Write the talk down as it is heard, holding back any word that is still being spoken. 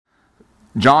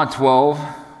John 12,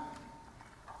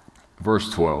 verse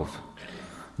 12.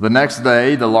 The next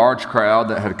day, the large crowd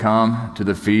that had come to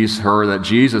the feast heard that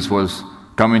Jesus was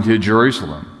coming to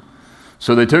Jerusalem.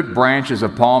 So they took branches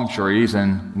of palm trees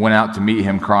and went out to meet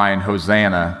him, crying,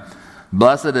 "Hosanna!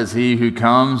 Blessed is he who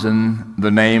comes in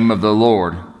the name of the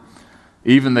Lord,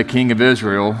 even the King of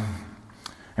Israel."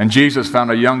 And Jesus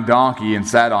found a young donkey and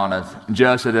sat on it,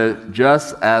 just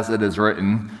as it is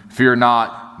written, "Fear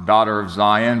not, daughter of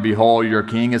Zion, behold, your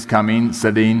king is coming,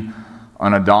 sitting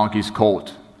on a donkey's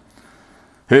colt."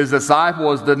 His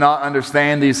disciples did not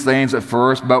understand these things at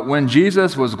first, but when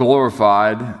Jesus was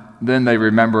glorified, then they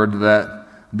remembered that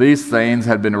these things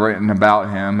had been written about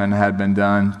him and had been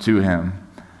done to him.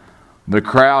 The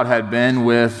crowd had been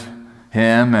with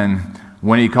him, and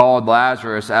when he called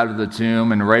Lazarus out of the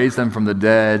tomb and raised him from the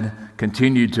dead,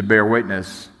 continued to bear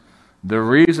witness. The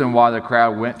reason why the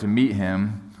crowd went to meet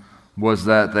him was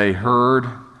that they heard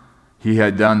he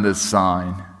had done this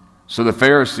sign. So the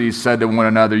Pharisees said to one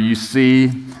another, "You see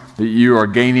that you are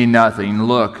gaining nothing.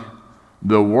 Look,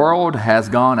 the world has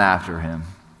gone after him."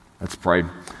 Let's pray.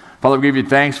 Father, we give you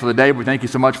thanks for the day. We thank you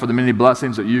so much for the many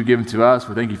blessings that you've given to us.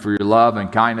 We thank you for your love and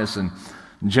kindness and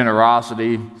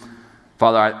generosity.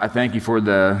 Father, I thank you for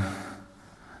the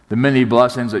many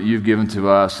blessings that you've given to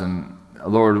us. And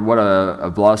Lord, what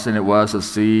a blessing it was to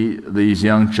see these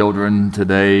young children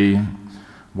today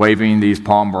waving these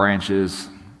palm branches.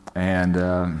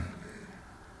 And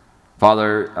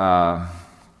Father,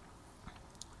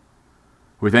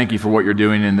 we thank you for what you're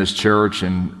doing in this church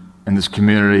and in this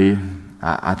community.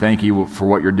 I thank you for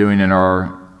what you're doing in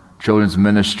our children's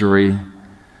ministry,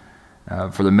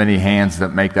 for the many hands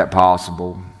that make that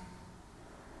possible.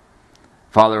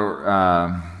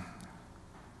 Father,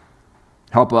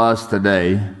 help us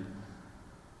today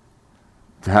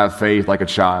to have faith like a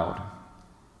child.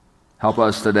 Help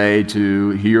us today to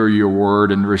hear your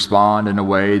word and respond in a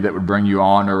way that would bring you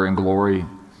honor and glory.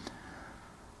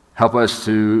 Help us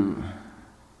to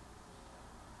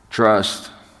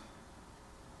trust,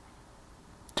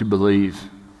 to believe,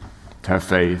 to have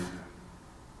faith.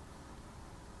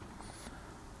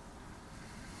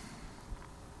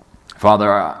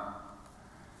 Father,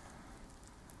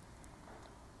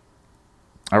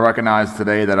 I recognize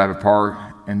today that I have a part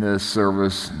in this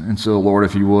service, and so, Lord,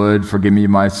 if you would, forgive me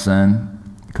my sin,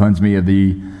 cleanse me of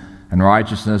the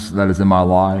unrighteousness that is in my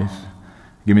life,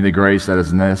 give me the grace that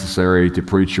is necessary to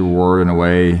preach your word in a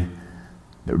way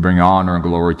that would bring honor and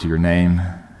glory to your name,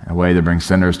 a way that brings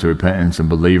sinners to repentance and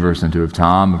believers into a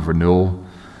time of renewal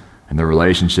and their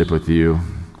relationship with you.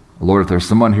 Lord, if there's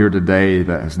someone here today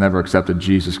that has never accepted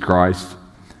Jesus Christ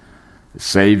as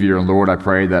Savior, and Lord, I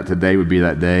pray that today would be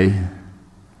that day,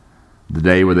 the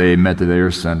day where they admit that they are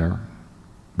a sinner,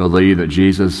 believe that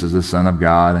Jesus is the Son of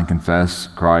God, and confess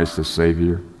Christ as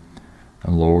Savior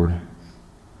and Lord.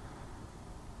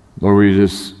 Lord, we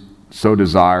just so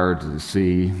desire to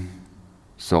see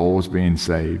souls being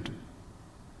saved.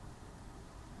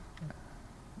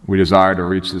 We desire to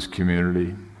reach this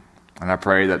community. And I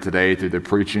pray that today, through the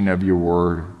preaching of your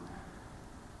word,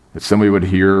 that somebody would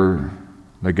hear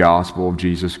the gospel of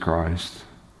Jesus Christ,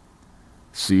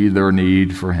 see their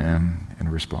need for him,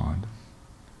 and respond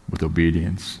with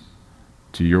obedience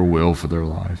to your will for their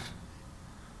life.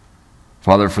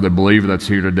 Father, for the believer that's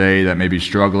here today that may be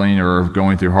struggling or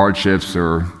going through hardships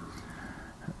or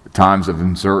times of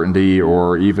uncertainty,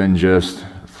 or even just,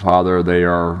 Father, they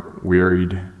are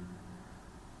wearied,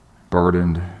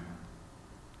 burdened.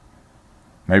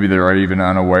 Maybe they're even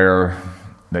unaware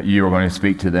that you are going to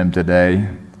speak to them today.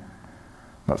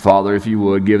 But Father, if you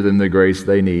would, give them the grace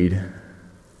they need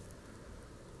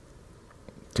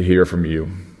to hear from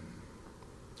you.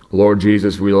 Lord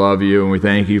Jesus, we love you and we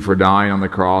thank you for dying on the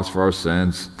cross for our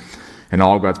sins. And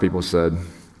all God's people said,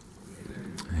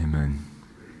 amen.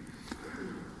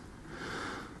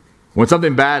 When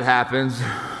something bad happens,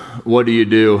 what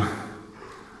do?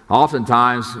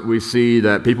 Oftentimes we see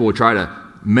that people will try to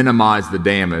minimize the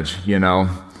damage,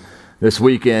 This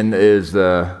weekend is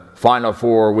the Final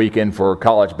Four weekend for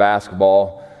college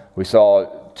basketball. We saw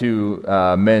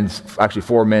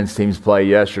four men's teams play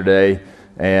yesterday.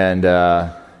 And,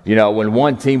 when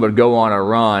one team would go on a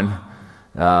run,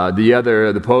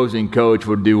 the opposing coach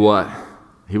would do what?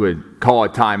 He would call a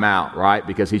timeout, right?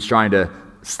 Because he's trying to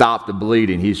stop the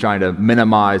bleeding. He's trying to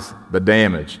minimize the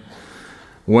damage.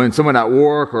 When someone at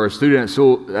work or a student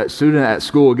at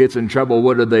school gets in trouble,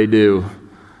 what do?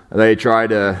 They try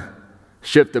to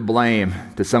shift the blame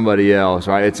to somebody else,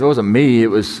 right? It wasn't me, it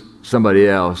was somebody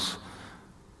else.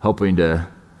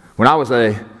 When I was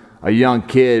a young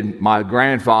kid, my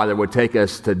grandfather would take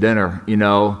us to dinner,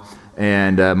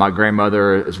 and my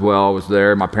grandmother as well was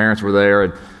there. My parents were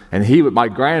there, and my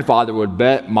grandfather would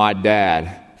bet my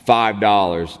dad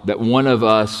 $5 that one of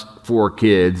us 4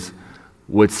 kids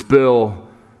would spill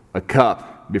a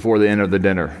cup before the end of the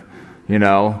dinner, you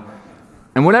know.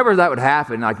 And whenever that would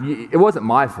happen, like, it wasn't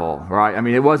my fault, right? I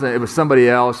mean, it was somebody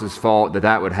else's fault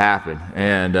that would happen.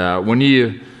 And when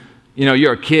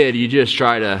you're a kid, you just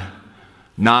try to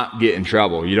not get in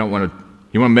trouble. You want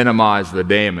to minimize the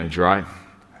damage, right?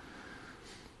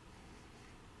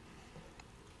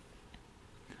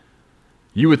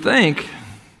 You would think,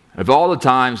 of all the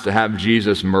times to have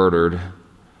Jesus murdered,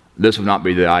 this would not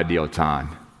be the ideal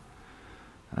time.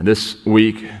 And this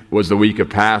week was the week of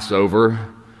Passover.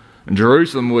 And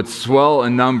Jerusalem would swell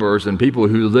in numbers, and people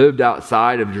who lived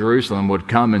outside of Jerusalem would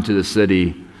come into the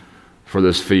city for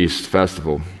this feast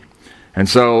festival. And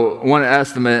so one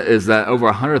estimate is that over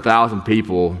 100,000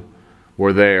 people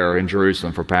were there in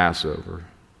Jerusalem for Passover.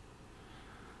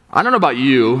 I don't know about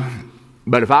you,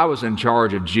 but if I was in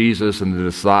charge of Jesus and the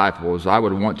disciples, I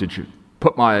would want to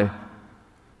put my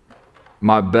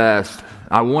best.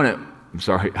 I wouldn't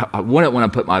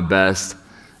want to put my best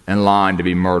in line to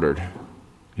be murdered.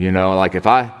 You know, like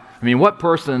what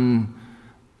person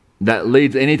that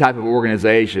leads any type of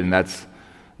organization that's,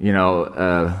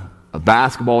 a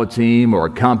basketball team or a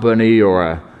company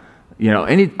or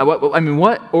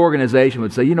what organization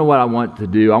would say, you know what I want to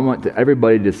do? I want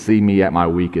everybody to see me at my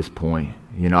weakest point.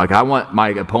 You know, like I want my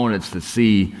opponents to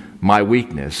see my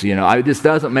weakness. You know, it just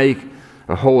doesn't make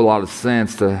a whole lot of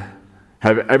sense to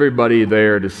have everybody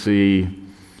there to see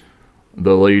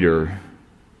the leader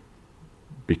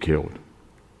be killed.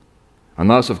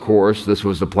 Unless, of course, this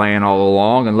was the plan all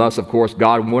along. Unless, of course,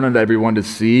 God wanted everyone to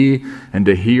see and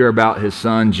to hear about his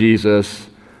son Jesus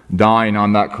dying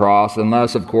on that cross.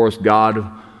 Unless, of course, God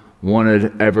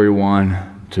wanted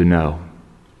everyone to know.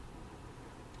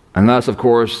 Unless, of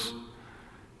course,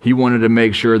 he wanted to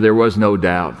make sure there was no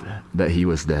doubt that he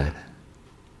was dead.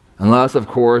 Unless, of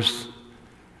course,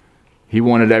 he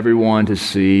wanted everyone to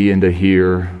see and to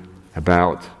hear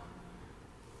about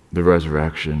the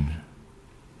resurrection.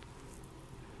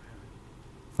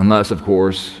 Unless, of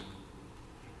course,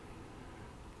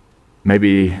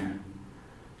 maybe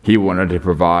he wanted to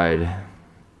provide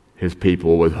his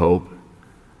people with hope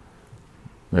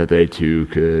that they too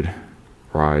could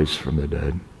rise from the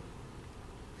dead.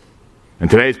 In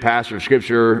today's passage of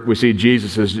Scripture, we see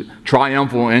Jesus'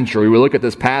 triumphal entry. We look at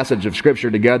this passage of Scripture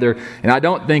together, and I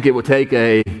don't think it would take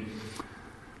a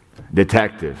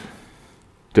detective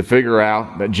to figure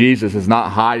out that Jesus is not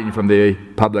hiding from the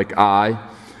public eye.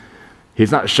 He's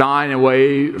not shying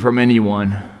away from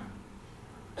anyone.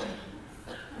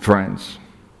 Friends,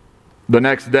 the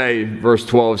next day, verse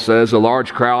 12 says, a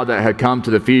large crowd that had come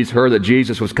to the feast heard that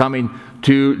Jesus was coming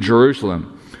to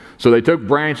Jerusalem. So they took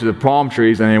branches of palm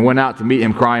trees and they went out to meet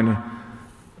him, crying,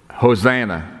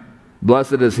 Hosanna!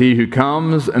 Blessed is he who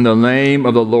comes in the name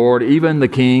of the Lord, even the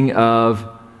King of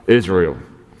Israel.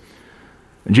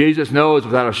 Jesus knows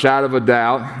without a shadow of a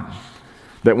doubt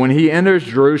that when he enters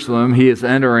Jerusalem, he is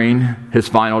entering his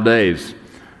final days.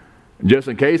 Just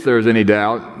in case there is any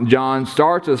doubt, John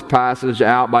starts this passage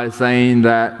out by saying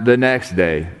that the next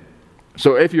day.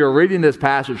 So if you're reading this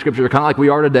passage of Scripture, kind of like we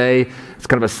are today, it's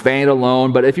kind of a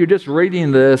standalone, but if you're just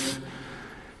reading this,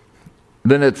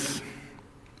 then it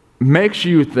makes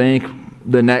you think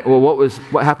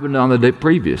what happened on the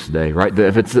previous day, right?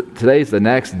 If today's the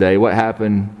next day, what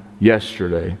happened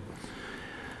yesterday?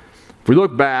 If we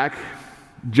look back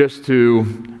just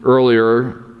to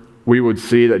earlier, we would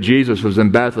see that Jesus was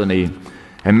in Bethany,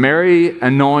 and Mary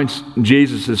anoints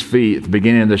Jesus' feet at the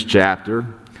beginning of this chapter.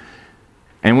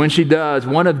 And when she does,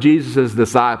 one of Jesus'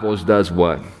 disciples does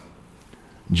what?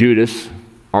 Judas,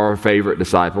 our favorite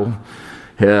disciple,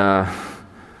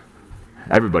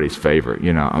 everybody's favorite,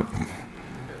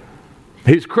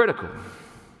 he's critical.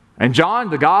 And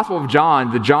John, the Gospel of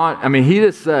John, he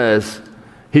just says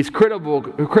he's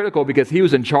critical because he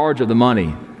was in charge of the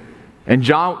money. And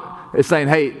John is saying,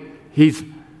 hey, he's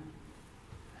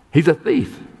a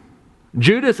thief.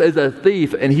 Judas is a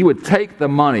thief, and he would take the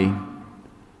money.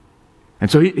 And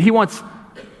so he wants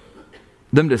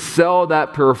them to sell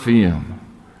that perfume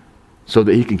so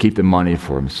that he can keep the money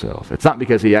for himself. It's not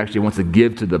because he actually wants to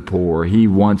give to the poor. He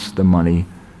wants the money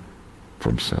for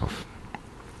himself.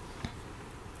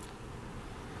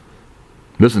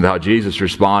 Listen to how Jesus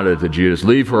responded to Judas.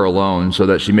 Leave her alone so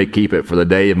that she may keep it for the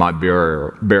day of my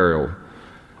burial.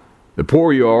 The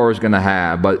poor you are always going to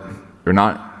have, but you're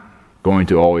not going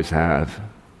to always have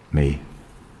me.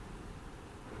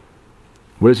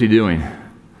 What is he doing?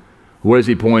 What is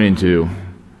he pointing to?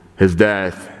 His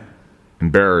death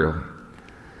and burial.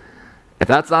 If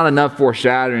that's not enough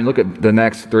foreshadowing, look at the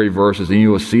next 3 verses, and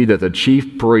you will see that the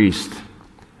chief priests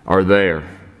are there.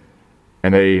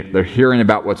 And they're hearing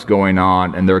about what's going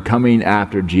on, and they're coming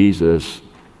after Jesus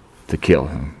to kill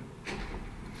him.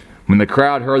 When the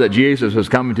crowd heard that Jesus was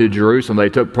coming to Jerusalem, they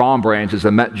took palm branches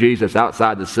and met Jesus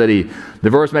outside the city. The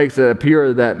verse makes it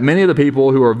appear that many of the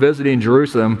people who are visiting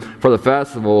Jerusalem for the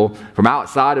festival from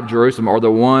outside of Jerusalem are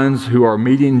the ones who are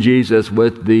meeting Jesus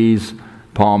with these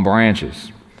palm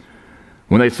branches.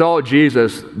 When they saw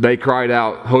Jesus, they cried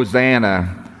out,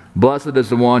 "Hosanna! Blessed is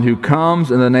the one who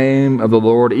comes in the name of the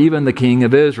Lord, even the King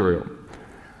of Israel."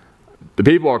 The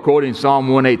people are quoting Psalm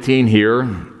 118 here.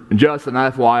 Just an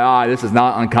FYI, this is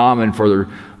not uncommon for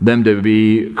them to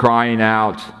be crying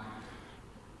out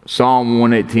Psalm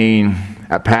 118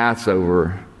 at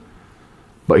Passover.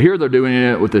 But here they're doing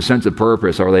it with a sense of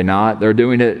purpose, are they not? They're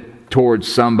doing it towards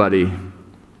somebody,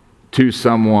 to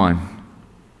someone.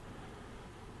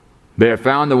 They have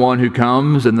found the one who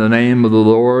comes in the name of the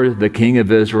Lord, the King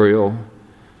of Israel.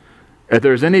 If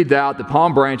there's any doubt, the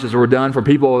palm branches were done for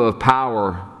people of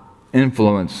power,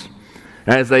 influence.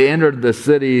 As they entered the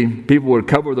city, people would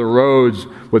cover the roads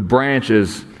with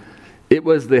branches. It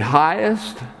was the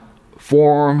highest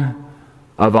form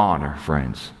of honor,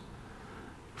 friends,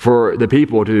 for the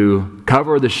people to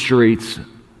cover the streets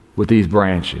with these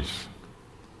branches.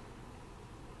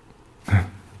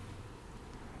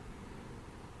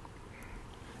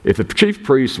 If the chief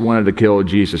priests wanted to kill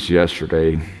Jesus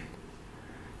yesterday,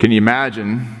 can you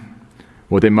imagine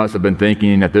what they must have been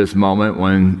thinking at this moment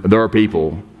when their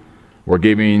people were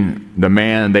giving the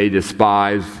man they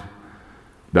despised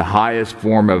the highest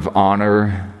form of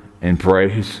honor and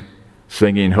praise,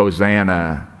 singing,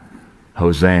 "Hosanna,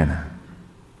 Hosanna.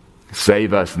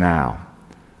 Save us now.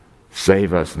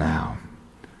 Save us now.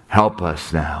 Help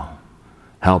us now.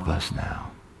 Help us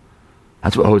now."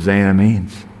 That's what Hosanna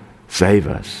means. Save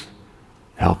us.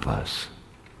 Help us.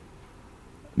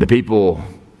 The people,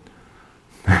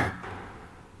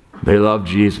 they loved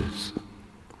Jesus.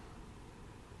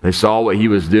 They saw what he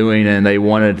was doing and they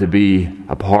wanted to be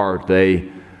a part. They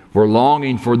were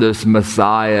longing for this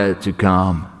Messiah to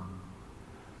come.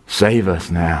 Save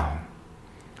us now.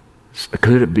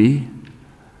 Could it be?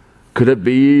 Could it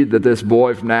be that this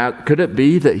boy from Nazareth, could it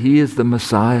be that he is the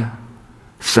Messiah?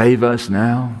 Save us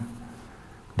now.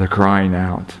 They're crying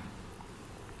out.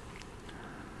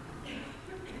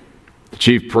 The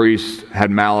chief priests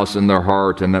had malice in their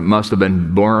heart, and it must have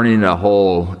been burning a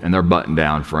hole in their button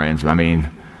down, friends. I mean,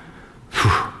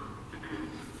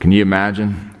 can you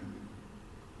imagine?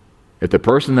 If the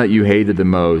person that you hated the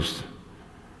most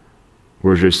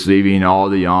was receiving all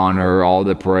the honor, all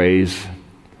the praise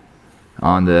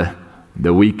on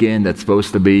the weekend that's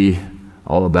supposed to be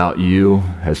all about you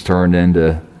has turned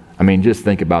into, just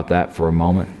think about that for a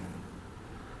moment.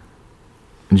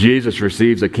 Jesus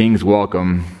receives a king's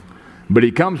welcome, but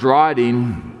he comes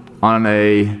riding on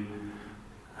a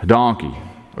donkey,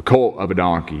 a colt of a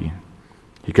donkey.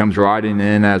 He comes riding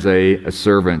in as a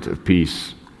servant of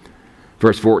peace.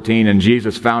 Verse 14, and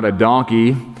Jesus found a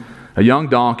donkey, a young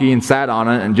donkey, and sat on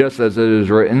it, and just as it is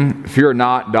written, "Fear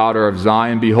not, daughter of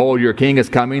Zion, behold, your king is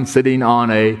coming, sitting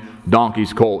on a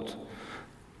donkey's colt."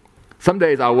 Some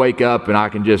days I wake up and I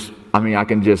can just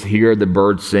hear the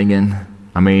birds singing.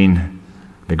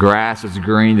 The grass is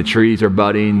green, the trees are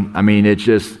budding.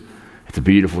 It's a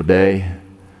beautiful day.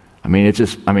 It's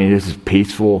just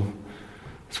peaceful.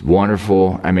 It's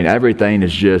wonderful. Everything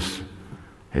is just,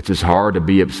 it's just hard to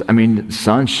be upset. The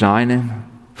sun's shining.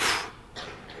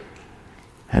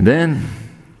 And then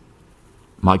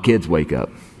my kids wake up.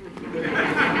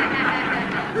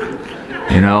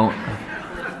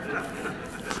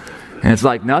 And it's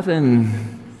like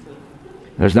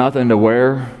there's nothing to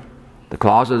wear. The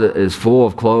closet is full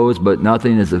of clothes, but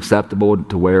nothing is acceptable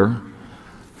to wear.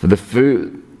 So the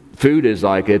food is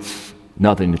like it's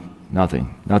nothing.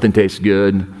 Nothing tastes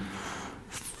good.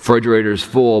 Refrigerator's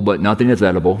full, but nothing is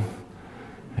edible.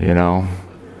 They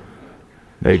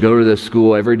go to this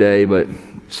school every day, but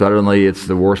suddenly it's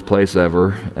the worst place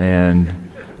ever,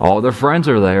 and all their friends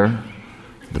are there,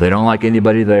 but they don't like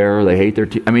anybody there. They hate their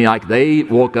they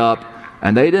woke up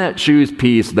and they didn't choose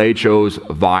peace, they chose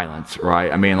violence,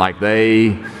 right?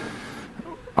 They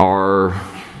are,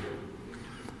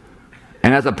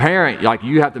 and as a parent,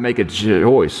 you have to make a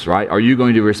choice, right? Are you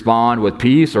going to respond with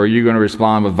peace, or are you going to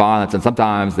respond with violence? And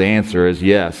sometimes the answer is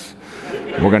yes.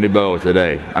 We're going to do both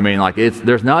today.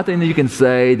 There's nothing that you can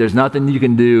say, there's nothing you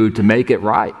can do to make it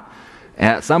right. And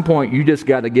at some point, you just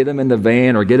got to get them in the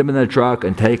van or get them in the truck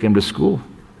and take them to school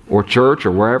or church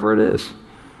or wherever it is.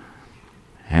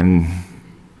 And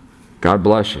God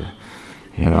bless you,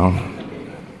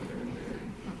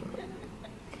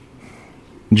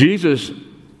 Jesus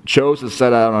chose to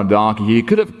set out on a donkey. He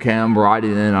could have come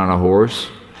riding in on a horse,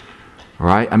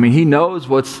 right? I mean, he knows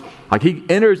he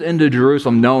enters into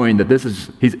Jerusalem knowing that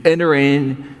he's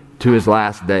entering to his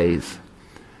last days.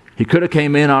 He could have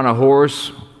came in on a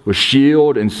horse with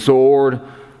shield and sword,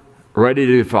 ready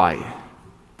to fight,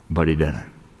 but he didn't.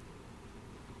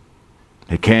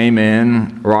 He came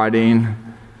in riding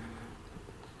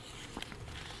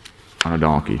on a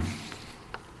donkey.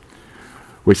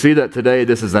 We see that today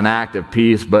this is an act of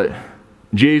peace, but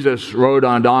Jesus rode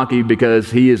on a donkey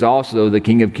because he is also the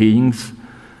King of Kings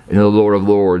and the Lord of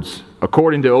Lords.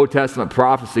 According to Old Testament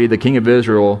prophecy, the King of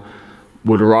Israel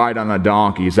would ride on a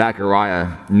donkey. Zechariah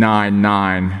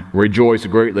 9:9. Rejoice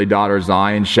greatly, daughter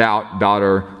Zion. Shout,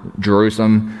 daughter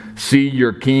Jerusalem. See,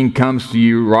 your king comes to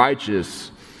you,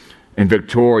 righteous and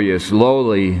victorious,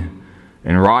 lowly,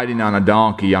 and riding on a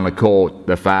donkey, on a colt,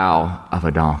 the foal of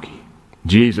a donkey.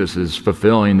 Jesus is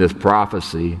fulfilling this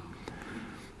prophecy.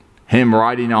 Him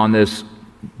riding on this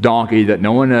donkey that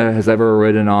no one has ever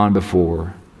ridden on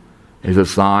before is a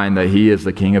sign that he is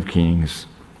the King of Kings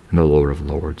and the Lord of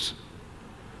Lords.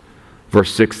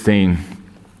 Verse 16.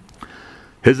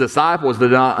 His disciples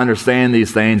did not understand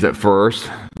these things at first,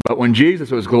 but when Jesus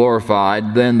was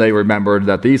glorified, then they remembered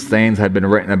that these things had been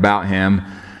written about him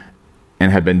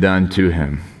and had been done to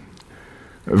him.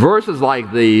 Verses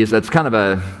like these, it's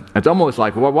almost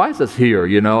like, well, why is this here?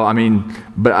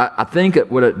 But I think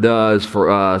what it does for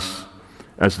us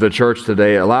as the church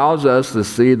today, it allows us to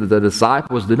see that the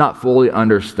disciples did not fully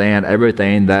understand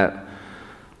everything that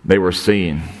they were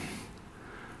seeing.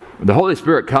 The Holy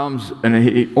Spirit comes and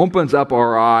he opens up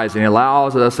our eyes and he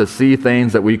allows us to see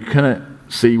things that we couldn't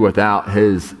see without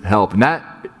his help. And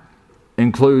that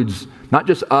includes not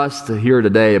just us to here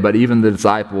today, but even the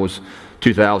disciples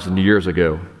 2,000 years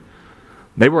ago.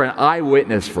 They were an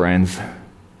eyewitness, friends,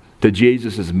 to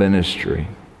Jesus' ministry.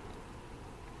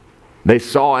 They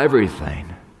saw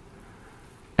everything.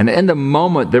 And in the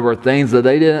moment, there were things that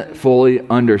they didn't fully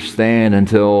understand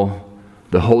until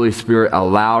the Holy Spirit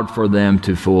allowed for them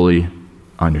to fully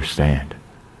understand.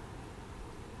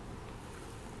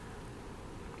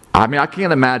 I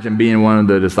can't imagine being in one of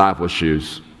the disciples'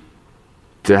 shoes.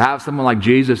 To have someone like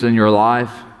Jesus in your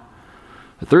life,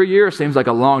 3 years seems like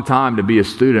a long time to be a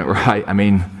student, right?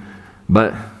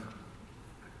 But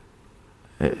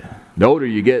the older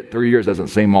you get, 3 years doesn't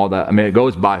seem all that. It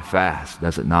goes by fast,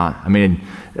 does it not?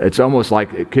 It's almost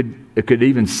like it could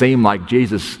even seem like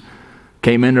Jesus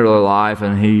came into their life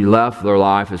and he left their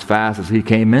life as fast as he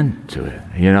came into it,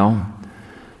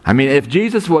 If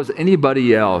Jesus was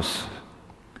anybody else,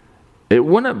 it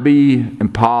wouldn't be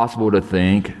impossible to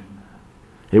think,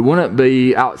 it wouldn't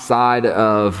be outside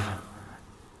of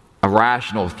a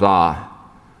rational thought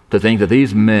to think that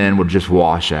these men would just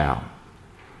wash out.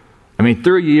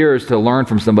 3 years to learn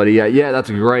from somebody, yeah,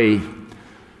 that's great,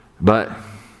 but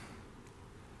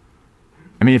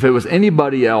if it was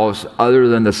anybody else other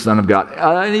than the Son of God,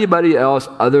 anybody else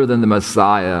other than the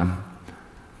Messiah,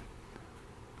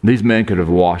 these men could have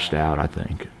washed out, I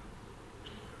think.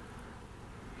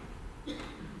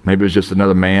 Maybe it was just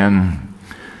another man.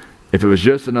 If it was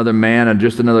just another man and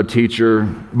just another teacher.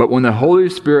 But when the Holy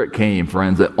Spirit came,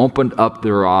 friends, it opened up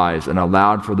their eyes and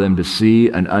allowed for them to see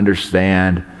and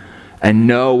understand and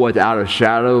know without a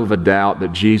shadow of a doubt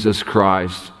that Jesus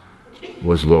Christ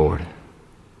was Lord.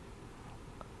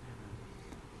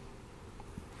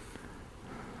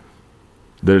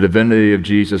 The divinity of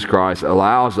Jesus Christ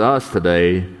allows us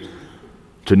today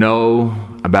to know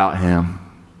about him.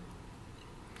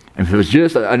 And if it was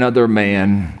just another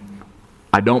man,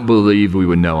 I don't believe we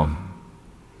would know him.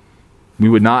 We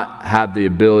would not have the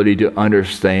ability to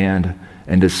understand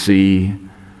and to see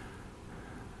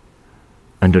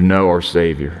and to know our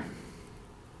Savior.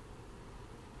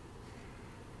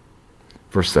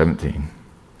 Verse 17.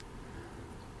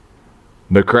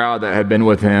 The crowd that had been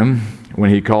with him when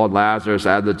he called Lazarus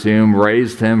out of the tomb,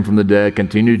 raised him from the dead,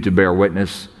 continued to bear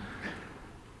witness.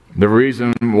 The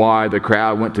reason why the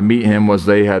crowd went to meet him was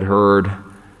they had heard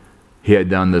he had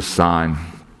done this sign.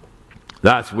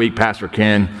 Last week, Pastor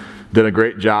Ken did a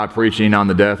great job preaching on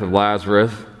the death of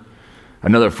Lazarus,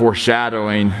 another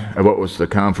foreshadowing of what was to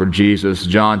come for Jesus.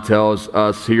 John tells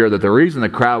us here that the reason the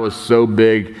crowd was so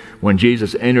big when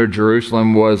Jesus entered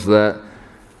Jerusalem was that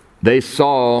they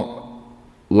saw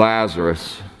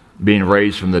Lazarus being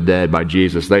raised from the dead by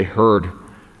Jesus. They heard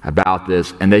about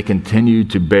this, and they continued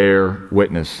to bear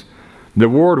witness. The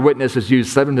word witness is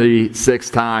used 76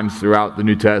 times throughout the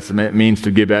New Testament. It means to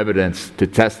give evidence, to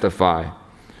testify.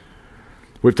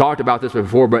 We've talked about this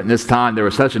before, but in this time there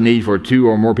was such a need for 2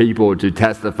 or more people to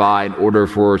testify in order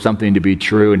for something to be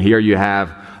true. And here you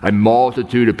have a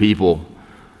multitude of people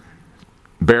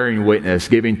bearing witness,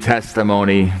 giving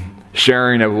testimony,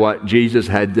 sharing of what Jesus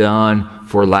had done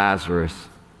for Lazarus.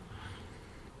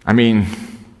 I mean,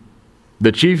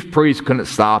 the chief priests couldn't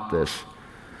stop this.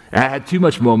 It had too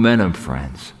much momentum,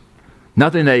 friends.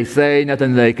 Nothing they say,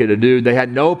 nothing they could do. They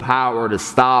had no power to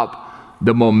stop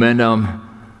the momentum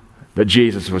that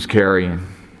Jesus was carrying.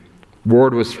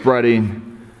 Word was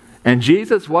spreading, and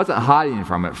Jesus wasn't hiding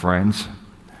from it, friends.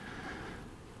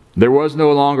 There was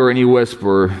no longer any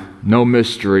whisper, no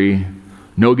mystery,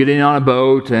 no getting on a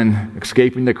boat and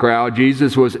escaping the crowd.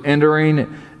 Jesus was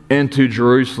entering into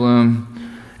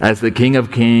Jerusalem as the King of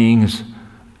Kings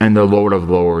and the Lord of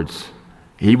Lords.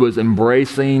 He was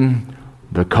embracing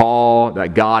the call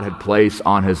that God had placed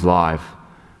on his life.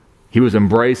 He was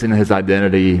embracing his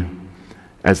identity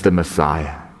as the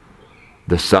Messiah,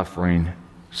 the suffering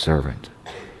servant.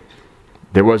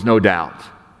 There was no doubt,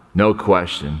 no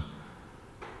question.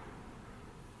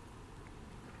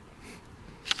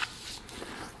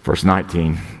 Verse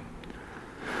 19.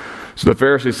 So the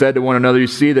Pharisees said to one another, "You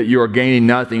see that you are gaining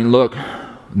nothing. Look,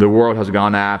 the world has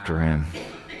gone after him."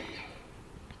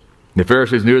 The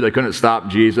Pharisees knew they couldn't stop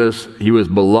Jesus. He was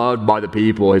beloved by the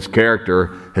people. His character,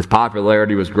 his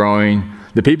popularity was growing.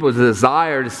 The people's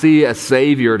desire to see a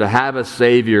Savior, to have a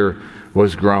Savior,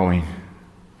 was growing.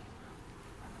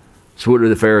 So what do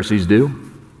the Pharisees do?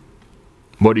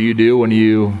 What do you do when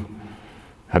you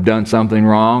have done something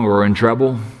wrong or are in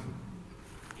trouble?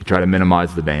 You try to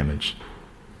minimize the damage.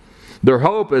 Their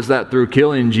hope is that through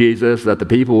killing Jesus, that the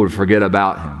people would forget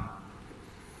about him.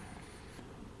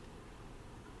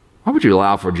 Why would you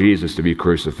allow for Jesus to be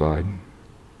crucified?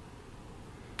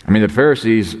 I mean, the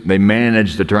Pharisees, they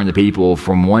managed to turn the people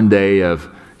from one day of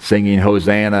singing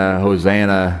Hosanna,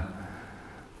 Hosanna,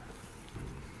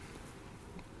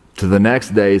 to the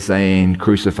next day saying,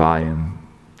 crucify him,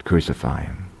 crucify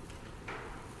him.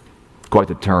 Quite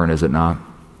the turn, is it not?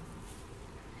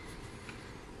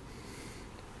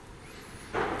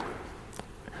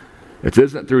 It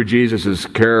isn't through Jesus'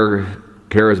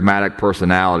 charismatic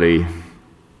personality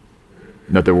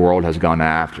that the world has gone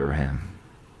after him.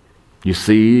 You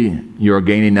see, you are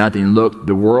gaining nothing. Look,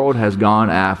 the world has gone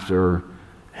after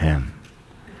him.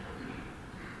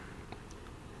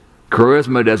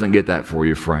 Charisma doesn't get that for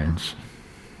you, friends.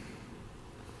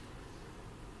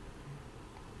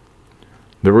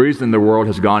 The reason the world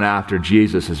has gone after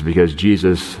Jesus is because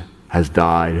Jesus has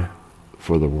died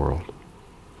for the world.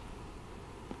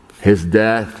 His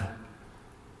death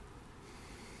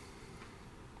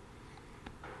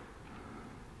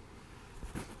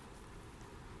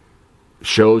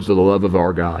shows the love of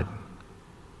our God.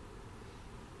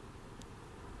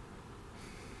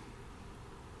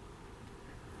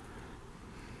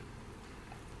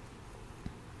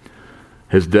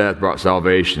 His death brought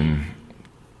salvation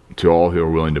to all who are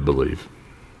willing to believe.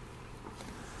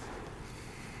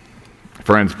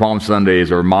 Friends, Palm Sunday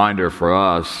is a reminder for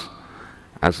us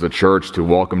as the church to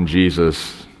welcome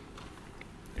Jesus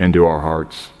into our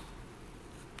hearts,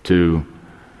 to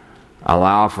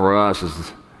allow for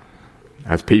us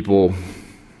as people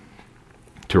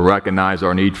to recognize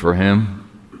our need for him.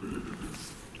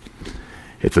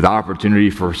 It's an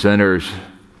opportunity for sinners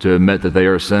to admit that they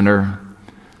are a sinner,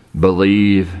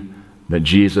 believe that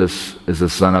Jesus is the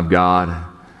Son of God,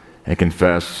 and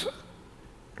confess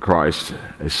Christ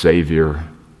as Savior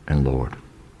and Lord.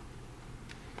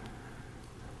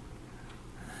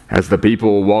 As the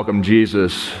people welcome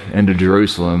Jesus into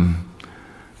Jerusalem,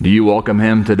 do you welcome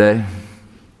him today?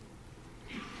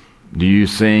 Do you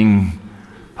sing,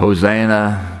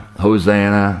 Hosanna,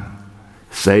 Hosanna,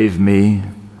 save me,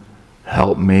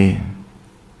 help me?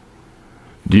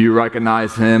 Do you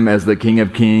recognize him as the King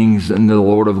of Kings and the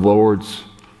Lord of Lords?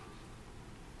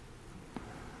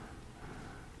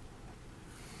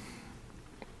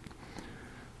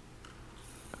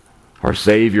 Our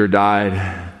Savior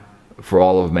died for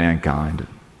all of mankind.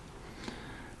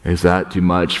 Is that too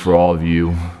much for all of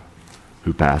you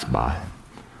who pass by?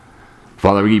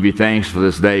 Father, we give you thanks for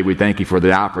this day. We thank you for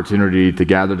the opportunity to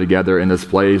gather together in this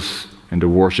place and to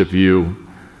worship you.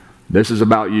 This is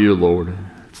about you, Lord.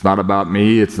 It's not about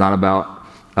me. It's not about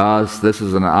us. This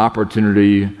is an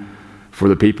opportunity for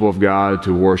the people of God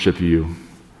to worship you.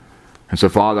 And so,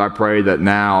 Father, I pray that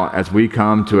now, as we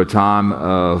come to a time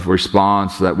of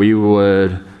response, that we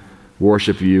would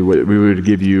worship you, we would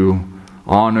give you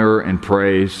honor and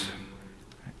praise,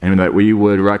 and that we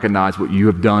would recognize what you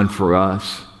have done for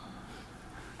us.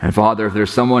 And Father, if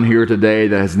there's someone here today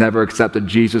that has never accepted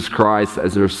Jesus Christ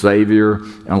as their Savior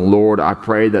and Lord, I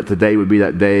pray that today would be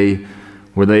that day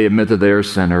where they admit that they're a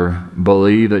sinner,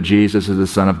 believe that Jesus is the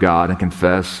Son of God, and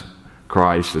confess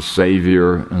Christ as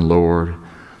Savior and Lord.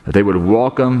 That they would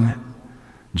welcome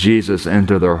Jesus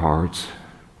into their hearts,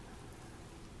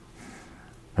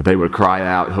 that they would cry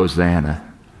out, Hosanna.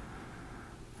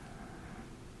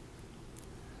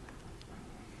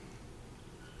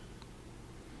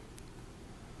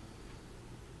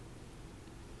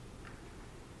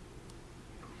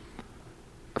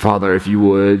 Father, if you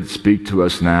would speak to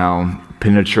us now,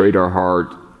 penetrate our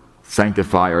heart,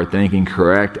 sanctify our thinking,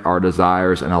 correct our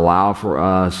desires, and allow for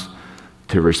us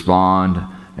to respond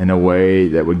in a way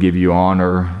that would give you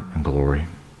honor and glory.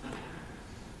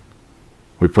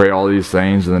 We pray all these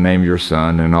things in the name of your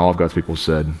Son, and all of God's people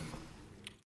said,